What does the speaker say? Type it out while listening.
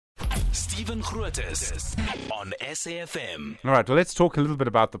Stephen Grootes on SAFM. All right, well, let's talk a little bit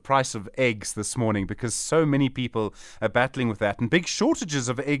about the price of eggs this morning, because so many people are battling with that, and big shortages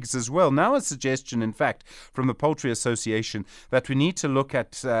of eggs as well. Now a suggestion, in fact, from the Poultry Association that we need to look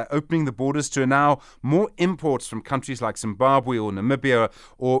at opening the borders to allow more imports from countries like Zimbabwe or Namibia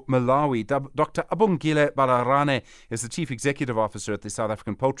or Malawi. Dr. Abongile Balarane is the Chief Executive Officer at the South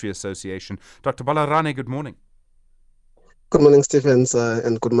African Poultry Association. Dr. Balarane, good morning. Good morning, Stephens,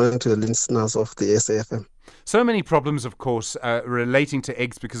 and good morning to the listeners of the SAFM. So many problems, of course, relating to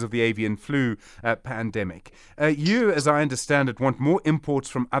eggs because of the avian flu pandemic. You, as I understand it, want more imports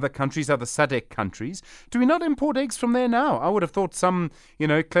from other countries, other SADC countries. Do we not import eggs from there now? I would have thought some,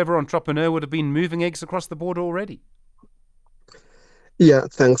 clever entrepreneur would have been moving eggs across the border already. Yeah,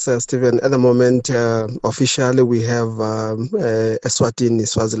 thanks, Stephen. At the moment, officially, we have Eswatini,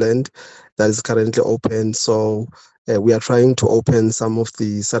 Swaziland, that is currently open. So we are trying to open some of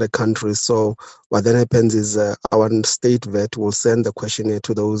the SADC countries. So what then happens is our state vet will send the questionnaire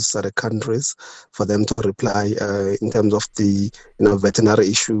to those SADC countries for them to reply in terms of the veterinary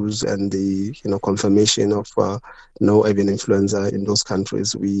issues and the confirmation of no avian influenza in those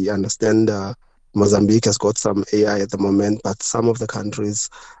countries. We understand Mozambique has got some AI at the moment, but some of the countries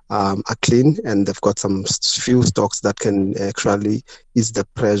are clean and they've got some few stocks that can actually ease the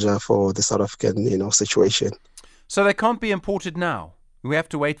pressure for the South African situation. So they can't be imported now. We have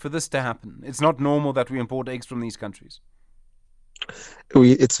to wait for this to happen. It's not normal that we import eggs from these countries.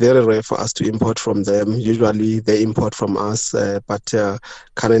 It's very rare for us to import from them. Usually they import from us, but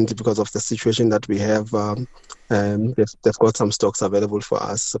currently because of the situation that we have, they've got some stocks available for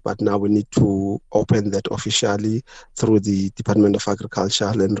us, but now we need to open that officially through the Department of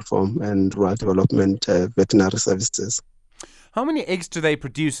Agriculture, Land Reform and Rural Development Veterinary Services. How many eggs do they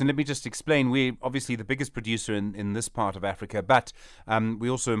produce? And let me just explain. We're obviously the biggest producer in this part of Africa, but we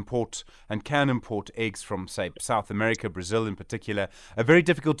also import and can import eggs from, say, South America, Brazil in particular. Very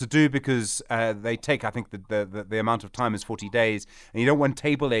difficult to do because they take, I think, the amount of time is 40 days, and you don't want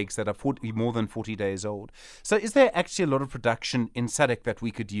table eggs that are more than 40 days old. So is there actually a lot of production in SADC that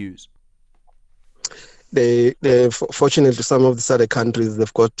we could use? Fortunately, some of the SADC countries,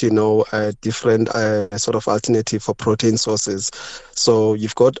 they've got, a different sort of alternative for protein sources. So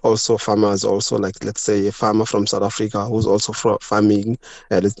you've got also farmers, also like, let's say, a farmer from South Africa who's also farming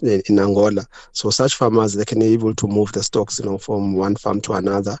in Angola. So such farmers, they can be able to move the stocks, from one farm to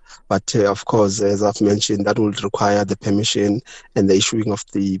another. But of course, as I've mentioned, that will require the permission and the issuing of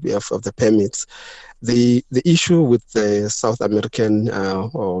the permits. The issue with the South American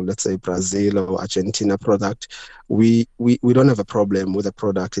or let's say Brazil or Argentina product, we don't have a problem with the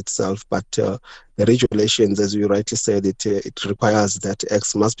product itself, but the regulations, as you rightly said, it requires that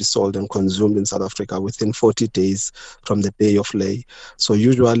eggs must be sold and consumed in South Africa within 40 days from the day of lay. So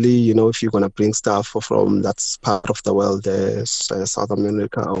usually, if you're going to bring stuff from that part of the world, South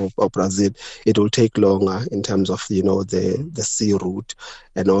America or Brazil, it will take longer in terms of, the sea route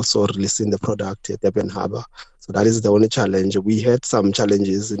and also releasing the product at Durban Harbour. So that is the only challenge. We had some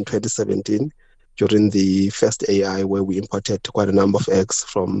challenges in 2017 during the first AI, where we imported quite a number of eggs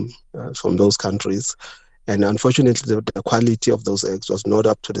from those countries. And unfortunately, the quality of those eggs was not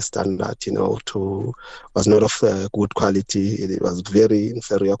up to the standard, was not of good quality. It was very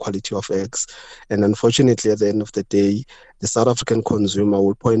inferior quality of eggs. And unfortunately, at the end of the day, the South African consumer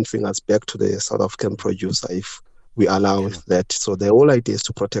will point fingers back to the South African producer if we allow that. So the whole idea is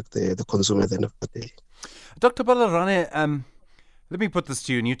to protect the consumer at the end of the day. Dr. Balarane, let me put this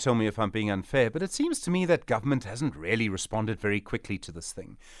to you, and you tell me if I'm being unfair, but it seems to me that government hasn't really responded very quickly to this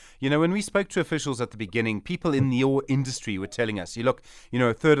thing. When we spoke to officials at the beginning, people in your industry were telling us,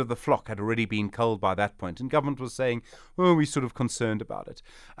 a third of the flock had already been culled by that point, and government was saying, we're sort of concerned about it.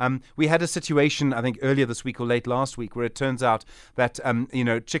 We had a situation, I think, earlier this week or late last week, where it turns out that,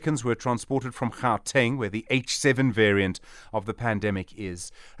 chickens were transported from Gauteng, where the H7 variant of the pandemic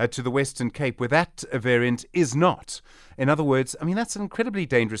is, to the Western Cape, where that variant is not. In other words, that's an incredibly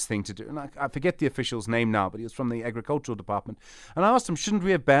dangerous thing to do. And I forget the official's name now, but he was from the agricultural department. And I asked him, shouldn't we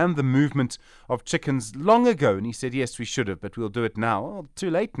have banned the movement of chickens long ago? And he said, yes, we should have, but we'll do it now. Well,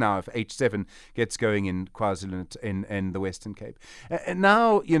 too late now if H7 gets going in KwaZulu in the Western Cape. And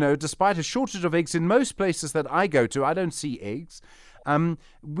now, despite a shortage of eggs in most places that I go to, I don't see eggs.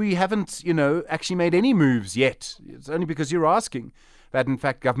 We haven't, actually made any moves yet. It's only because you're asking that, in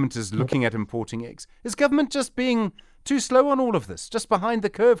fact, government is looking at importing eggs. Is government just being too slow on all of this, just behind the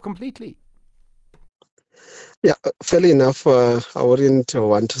curve completely? Yeah, fairly enough. I wouldn't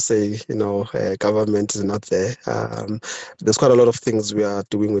want to say, government is not there. There's quite a lot of things we are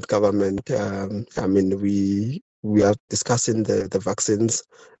doing with government. We we are discussing the vaccines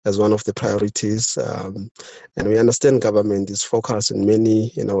as one of the priorities, and we understand government is focused on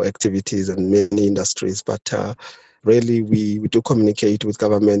many activities and many industries, but really we do communicate with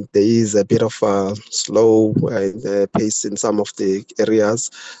government. There is a bit of a slow pace in some of the areas,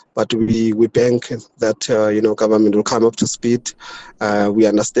 but we bank that government will come up to speed. We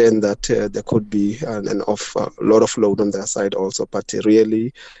understand that there could be a lot of load on their side also, but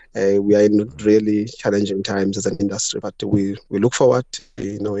really we are in really challenging times as an industry. But we look forward,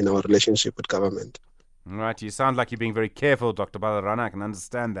 in our relationship with government. Right, you sound like you're being very careful, Dr. Balarane. I can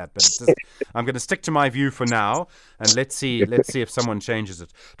understand that, but I'm going to stick to my view for now, and let's see if someone changes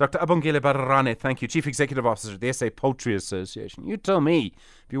it. Dr. Abongile Balarane, thank you, Chief Executive Officer at the SA Poultry Association. You tell me,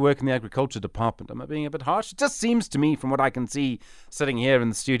 if you work in the Agriculture Department, am I being a bit harsh? It just seems to me, from what I can see sitting here in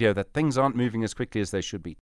the studio, that things aren't moving as quickly as they should be.